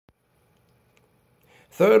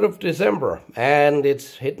3rd of December, and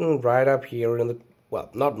it's hidden right up here in the, well,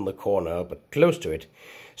 not in the corner, but close to it.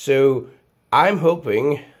 So I'm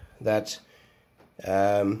hoping that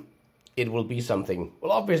it will be something,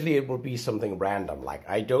 well, obviously it will be something random, like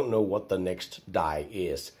I don't know what the next die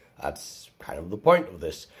is. That's kind of the point of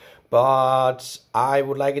this. But I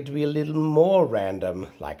would like it to be a little more random.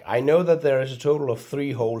 Like, I know that there is a total of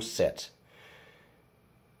 3 holes set.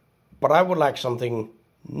 But I would like something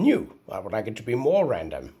new. I would like it to be more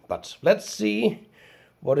random. But let's see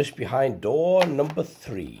what is behind door number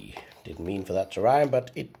 3. Didn't mean for that to rhyme,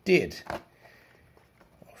 but it did.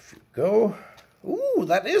 Off you go. Ooh,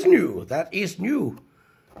 that is new. That is new.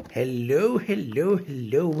 Hello, hello,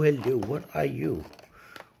 hello, hello. What are you?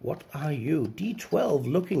 What are you?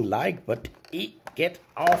 D12 looking like, but get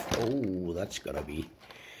off. Oh, that's gonna be...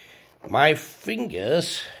 My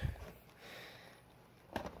fingers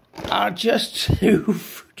are just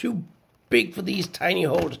too big for these tiny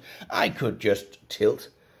holes. I could just tilt.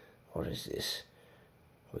 What is this?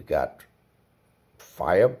 We got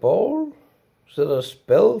Fireball. Is it a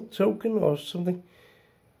spell token or something?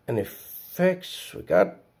 And effects. We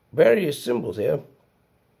got various symbols here.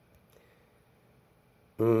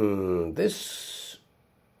 This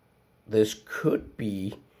could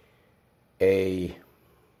be a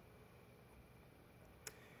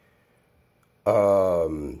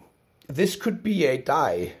this could be a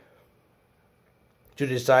die to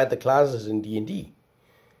decide the classes in D&D.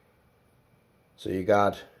 So you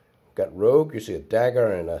got rogue, you see a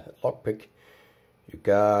dagger and a lockpick. You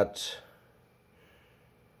got,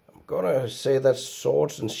 I'm gonna say that's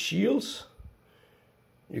swords and shields.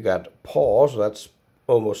 You got paw, so that's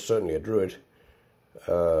almost certainly a druid.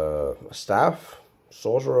 A staff,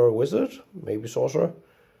 sorcerer, wizard, maybe sorcerer.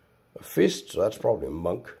 A fist, so that's probably a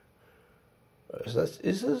monk. Is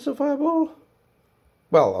this a fireball?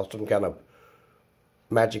 Well, some kind of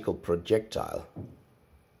magical projectile.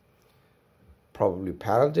 Probably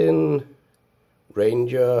paladin,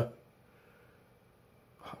 ranger,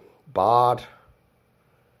 bard.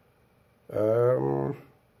 I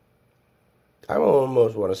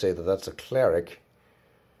almost want to say that that's a cleric.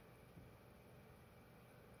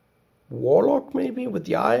 Warlock, maybe, with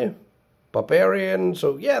the eye. Barbarian.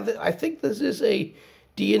 So, yeah, I think this is a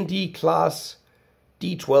D&D class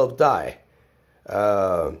D12 die.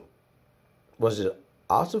 Was it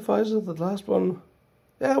Artificer, the last one?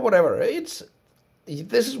 Yeah, whatever. This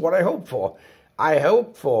is what I hope for. I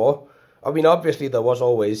hope for... I mean, obviously, there was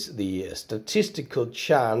always the statistical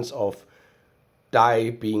chance of die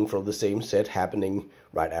being from the same set happening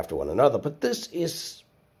right after one another. But this is...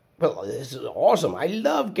 Well, this is awesome. I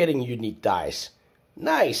love getting unique dice.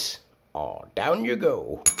 Nice. Oh, down you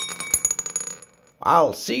go.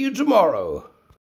 I'll see you tomorrow.